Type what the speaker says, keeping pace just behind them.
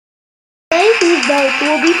both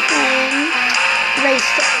will be playing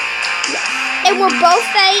Racer. Yes. And we're both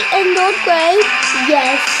 8 in 3rd grade.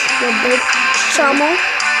 Yes, we're both Summer.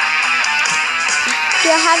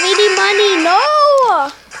 Do I have any money? No!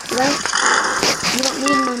 Well, you don't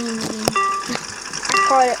need money.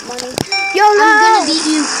 Credit money. YOLO! I'm gonna beat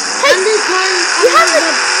you. Hey, I'm the car. you have the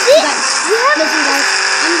Listen, guys.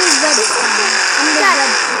 I'm the red. I'm the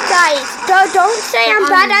red. Guys, don't say I'm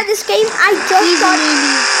bad at this game. I just He's a started.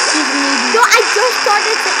 newbie. He's a newbie. No, I just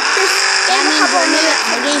started this game a couple of minutes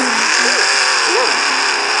the ago. game. No.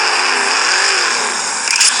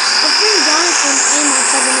 My friend Jonathan and my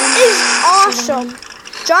cousin It's awesome.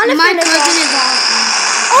 Jonathan My is cousin awesome. is awesome.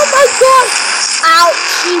 Oh my gosh! Ouch!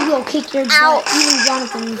 She will kick your Ouch. butt. Even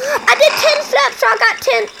Jonathan. I did 10 flips, so I got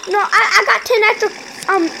 10. No, I got 10 extra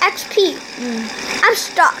XP. I'm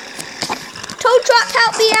stuck. Tow truck,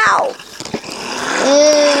 help me out.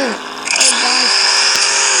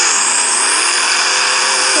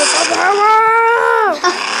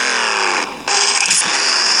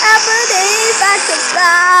 Everything's back to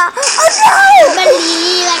fly. Oh no!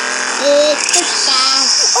 Believe it's the sky.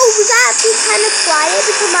 Oh, we gotta be kind of quiet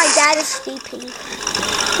because my dad is sleeping.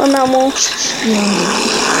 Oh no, more.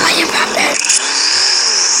 I am not bad.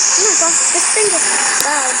 Oh my gosh, this thing is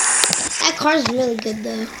loud. That car's really good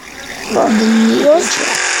though. Yours?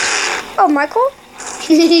 Oh, Michael?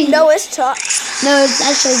 No, it's truck. No, it's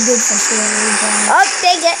actually good for sure. Oh,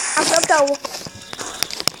 dang it. I flipped over.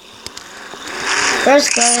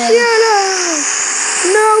 First grade.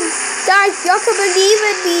 No, guys, y'all can believe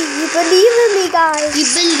in me. You believe in me, guys. You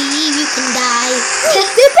believe you can die.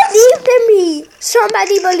 They believed in me.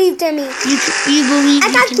 Somebody believed in me. You believe I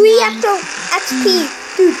you got can 3 die. extra XP.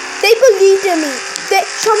 Dude, they believed in me.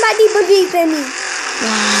 Somebody believed in me.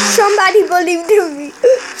 Wow. Somebody believed in me.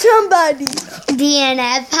 Somebody.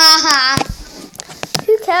 DNF. Haha.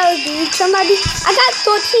 Who cares, dude? Somebody. I got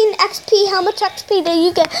 13 XP. How much XP did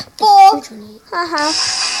you get? 4.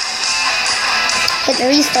 Hit the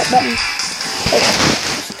restart button.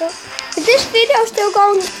 Is this video still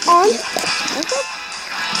going on?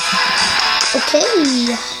 Okay.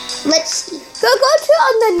 Let's see. Go to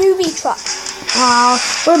on the newbie truck.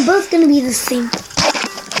 We're both gonna be the same.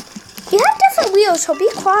 You have different wheels, so be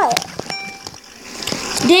quiet.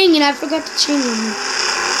 Dang it, I forgot to change them.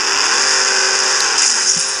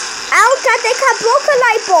 Ouch, I think I broke a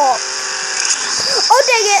light bulb. Oh,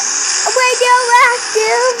 dang it.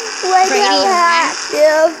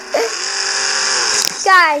 Radioactive.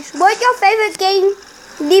 Guys, what's your favorite game?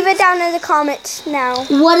 Leave it down in the comments now.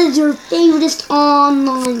 What is your favorite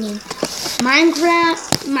online game?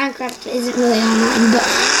 Minecraft? Minecraft isn't really online, but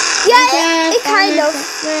Yeah, it kind of.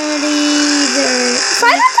 Final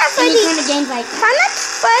Fantasy any kind of games like that. Final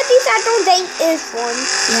Fantasy I don't think is one.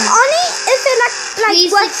 Yeah. Only if it like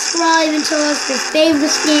Please what? subscribe and tell us your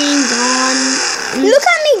favorite games on. Look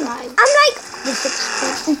at me. I'm like, The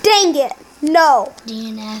subscribe. dang it. No.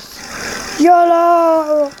 DNF.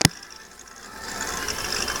 YOLO.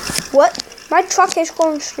 What? My truck is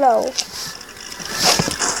going slow.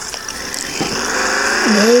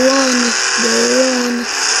 They won.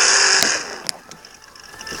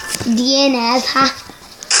 DNF. Ha.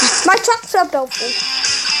 My truck flipped over.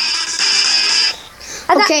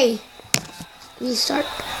 Okay. Restart.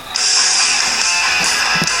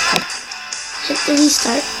 Hit the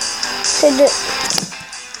restart.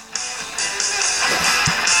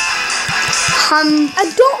 I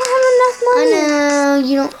don't have enough money. Oh no,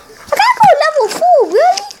 you don't. I gotta go level 4,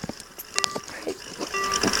 really?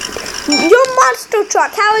 Your monster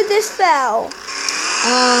truck, how is this fell?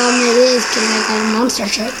 It is because I got a monster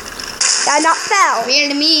truck. I not fell.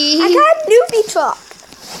 Weird to me. I got a newbie truck.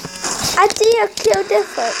 I see a clear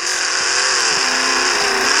difference.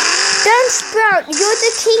 Dan Sprout, you're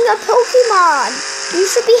the king of Pokemon. You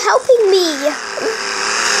should be helping me.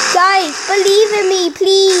 Guys, believe in me,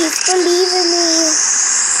 please. Believe in me.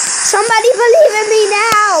 Somebody believe in me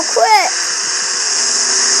now. Quick.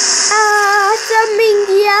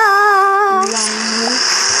 Samingia.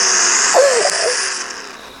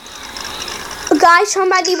 Guys,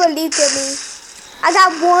 somebody believed in me. I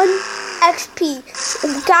got 1 XP.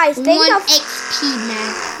 Guys, they 1 have XP,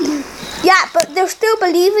 man. yeah, but they're still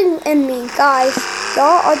believing in me, guys.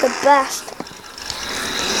 Y'all are the best.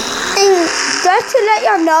 And just to let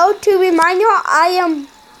y'all know, to remind y'all, I am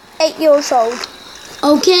 8 years old.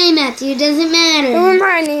 Okay, Matthew, doesn't matter. I'm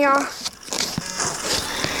reminding y'all.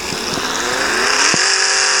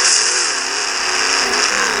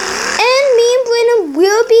 And me and Brennan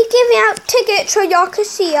will be giving out tickets so y'all can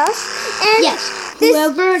see us. And Yes,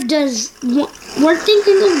 whoever does more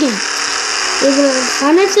thinking of games. There's a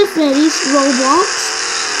Five Nights at Freddy's,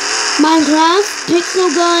 Roblox, Minecraft, Pixel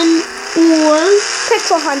Gun, or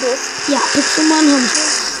Pixel Hunters. yeah, Pixel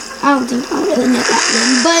 100. I don't really know that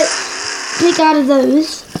one, but pick out of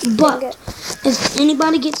those. But if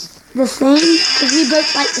anybody gets the same, because we both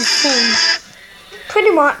like the same,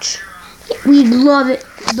 Pretty much. we love it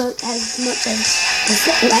both as much as the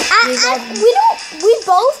same. Like, We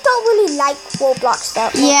both don't really like Roblox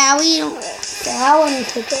that much. yeah, we don't. So I wouldn't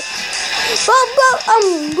pick it. But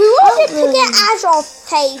we won't pick it as our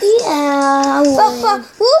favorite. Yeah, I would. But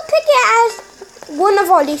we'll pick it as one of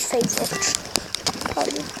our least favorites.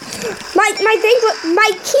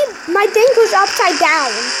 My thing goes upside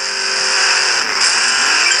down.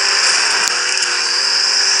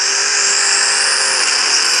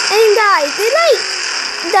 And guys, it like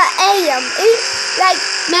the AM. It like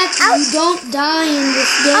Matthew, you don't die in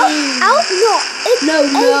this game. No.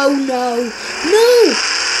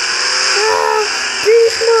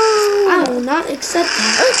 Please no. I will not accept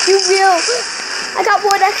that. You will. I got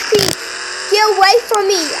 1 XP. Get away from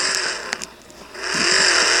me.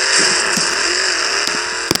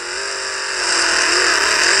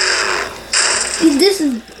 This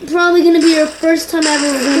is probably going to be your first time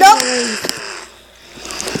ever winning Nope. a race.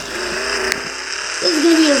 This is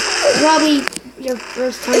going to be probably your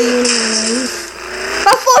first time winning a race.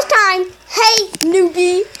 My first time. Hey,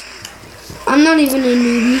 newbie. I'm not even a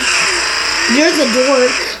newbie. You're the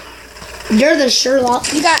dork. You're the Sherlock.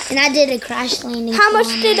 And I did a crash landing. How much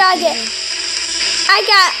did I get?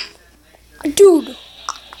 Dude.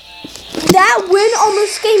 That win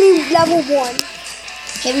almost gave me level 1.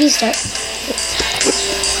 Okay, restart.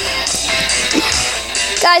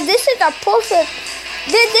 Guys, this is a perfect.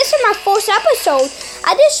 This is my first episode.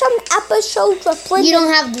 I did some episodes with Flint. You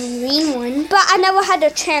don't have the green one. But I never had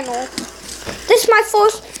a channel. This is my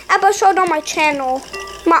first episode on my channel.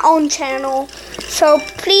 My own channel. So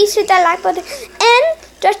please hit that like button. And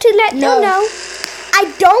just to let you know,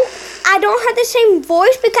 I don't have the same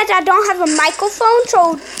voice because I don't have a microphone.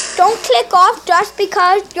 So don't click off just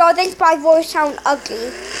because y'all think my voice sounds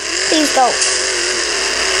ugly. Please don't.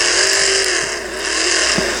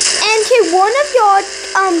 And can one of y'all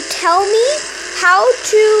tell me how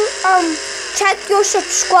to check your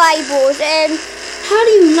subscribers? And How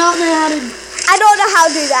do you not know how to... I don't know how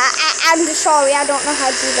to do that. I'm sorry, I don't know how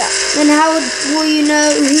to do that. Then how will you know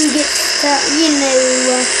who gets to,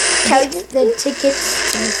 the tickets?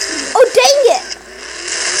 Oh dang it!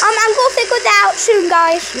 I'm gonna figure that out soon,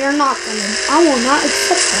 guys. You're not gonna. I will not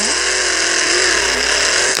accept that.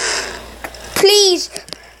 Please,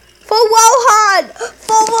 for Rohan,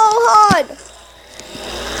 for Rohan.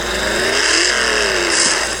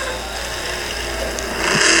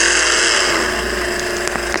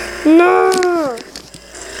 No.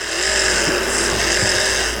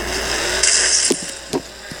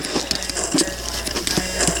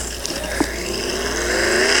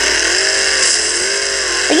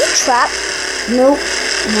 Are you trapped? Nope.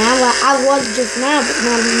 Now I was just now, but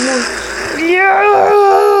not anymore.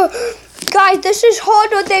 Yeah. Guys, this is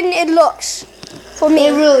harder than it looks for me.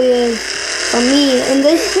 It really is for me. And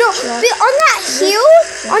this No, but on that hill,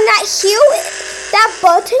 that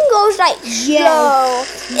button goes like slow.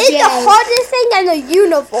 It's the hardest thing in the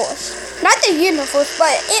universe. Not the universe,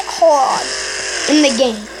 but it's hard. in the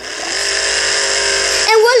game.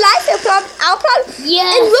 In real life, I'll probably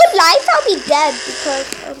in real life I'll be dead because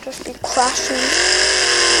I'll just be crashing.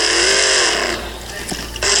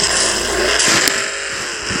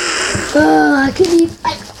 I could eat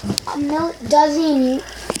like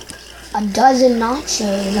a dozen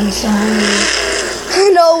nachos. I'm so hungry.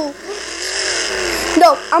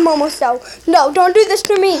 No, I'm almost done. No, don't do this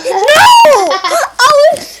to me. No!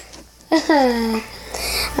 Is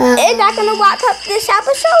that gonna wrap up this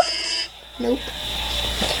episode? Nope.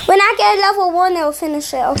 When I get level 1, I'll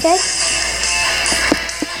finish it, okay?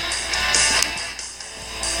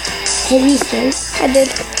 Hit restart. I did.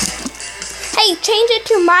 Hey, change it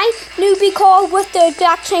to my newbie car with the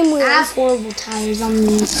exact same I wheels. have horrible tires on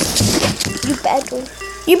these.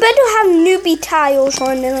 You better have newbie tires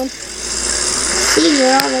on them. See, you're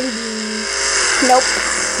already doing it. Nope.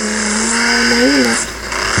 No, you're not.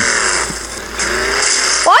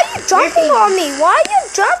 Why are you jumping on me? Why are you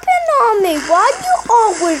jumping on me? Why are you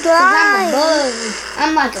always I'm a lying? bug.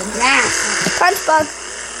 I'm like a grass. Punch bug.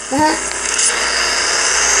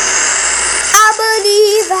 I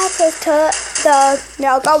believe I could touch the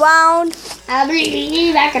milk around I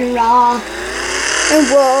believe I can raw. and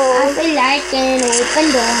roll. I feel like an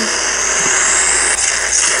open door.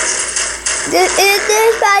 This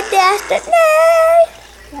is my destiny.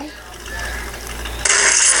 Right.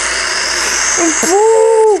 And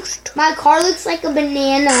boost. My car looks like a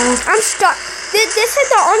banana. I'm stuck. This is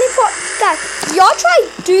the only part. Guys, y'all try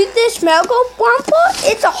to do this mega bumper.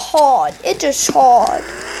 It's hard. It's just hard.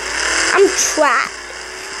 I'm trapped.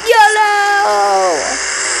 Yellow.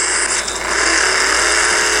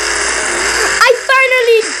 I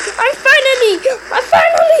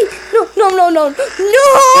finally. No. No. No.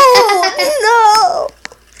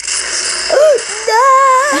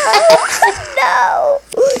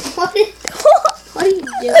 What are you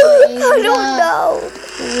doing? I don't know.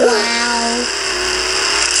 Wow.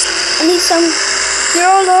 I need some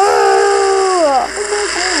yellow. Oh my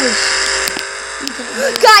gosh.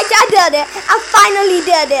 Guys, I did it. I finally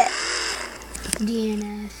did it.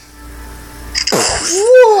 DNF.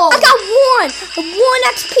 Whoa. I got one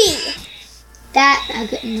XP. That I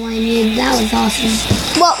couldn't blame you. That was awesome.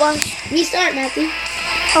 What was? Restart, Matthew.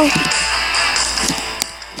 Oh.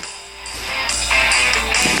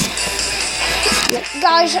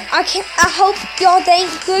 Guys, I hope y'all think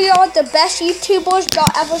you're the best YouTubers y'all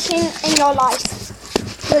ever seen in your life.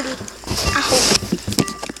 Really, I hope.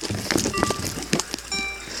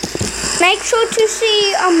 Make sure to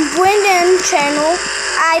see Brendan's channel.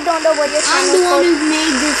 I don't know what your channel is. I'm the one who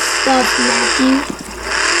made this stuff, Matthew.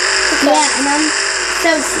 Okay. Yeah, and so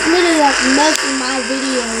it's literally like most of my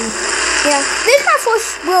videos. Yeah, this is my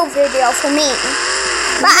first real video for me.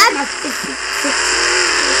 But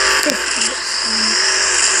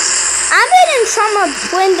I've been in some of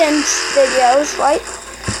Brendan's videos, right?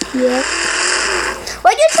 Yeah.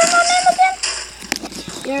 What's your channel name again?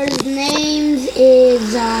 Your name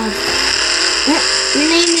is your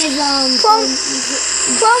name is Master.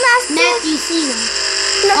 Matthew Cena.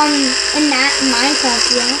 No. In that Minecraft,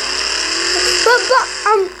 yeah. But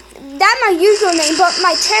that's my username. But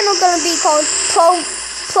my channel gonna be called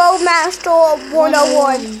Pro Master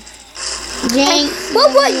 101. Jinx.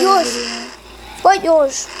 What yours? What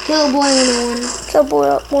yours? Killboy 101.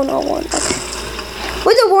 Killboy 101. Okay.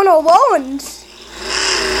 With the 101s.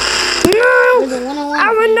 No, With the 101. I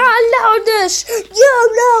will not allow this.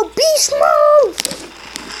 Yellow beast mode.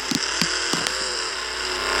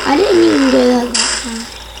 I didn't even get that time.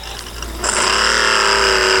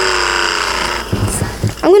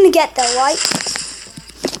 I'm gonna get that, right?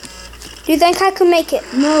 Do you think I can make it?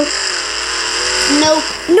 No. Nope.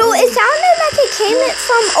 No, it sounded like it came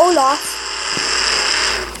from Olaf.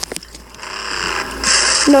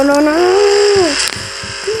 No.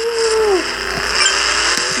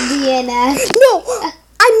 DNF. No,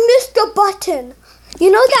 I missed the button. You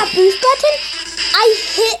know that boost button? I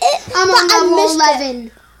hit it, I'm but on I level missed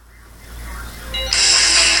 11.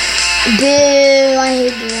 Boo, I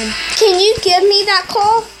hate that. Can you give me that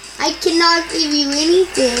call? I cannot give you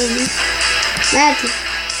anything. Matthew.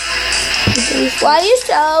 Why you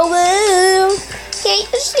so blue? Can't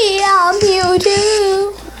you see I'm here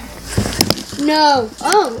too? No.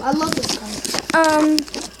 Oh, I love this guy.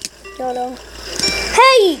 YOLO.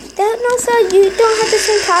 Hey, that knows that you don't have the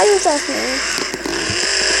same tires as me.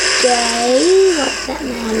 Okay, what's that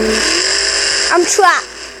matter? I'm trapped.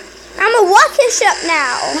 I'm a rocket ship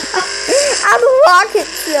now. I'm a rocket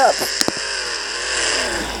ship.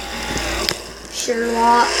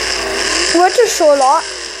 Sherlock. What's a Sherlock?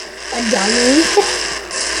 A dummy.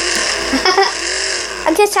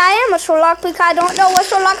 I guess I am a Sherlock because I don't know what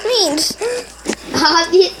Sherlock means.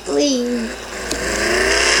 Obviously.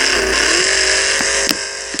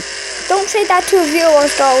 Don't say that to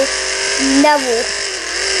viewers though. Never.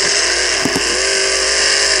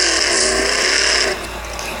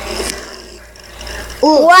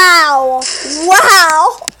 Ooh. Wow.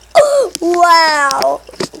 Wow. Yow.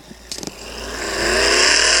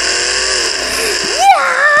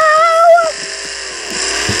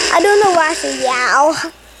 I don't know why I say yow.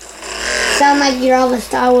 Sound like you're all the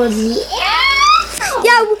Star Wars.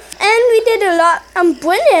 Yeah, and we did a lot.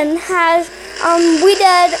 Brendan has we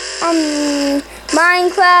did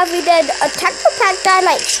Minecraft. We did a texture pack that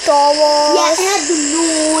like Star Wars. Yeah, it had the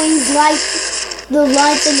noise, like the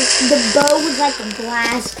lights, and the bow was like a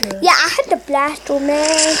blaster. Yeah, I had the blaster,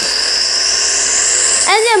 man.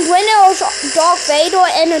 And then Brendan was Darth Vader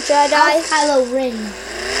and a Jedi. I was Kylo Ren.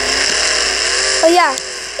 Oh yeah,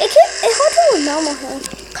 it's hard to remember him.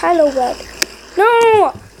 Kylo Ren.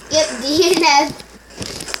 No. Yep, DNF.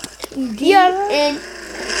 Yeah. And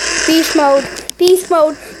Beast mode,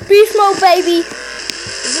 baby.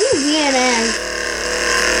 DNF.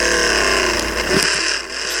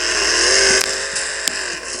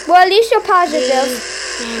 Well, at least you're positive.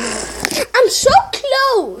 I'm so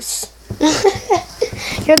close.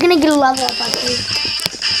 You're gonna get a level up, I think.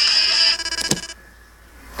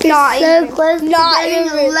 Not So even. close to Not getting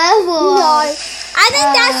even. a level. No. I think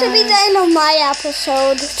that should be the end of my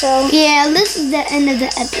episode. So Yeah, this is the end of the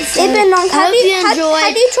episode. it's been long. I hope you enjoyed.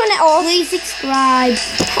 How do you turn it off? Please subscribe.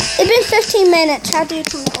 It's been 15 minutes. How do you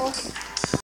turn it off?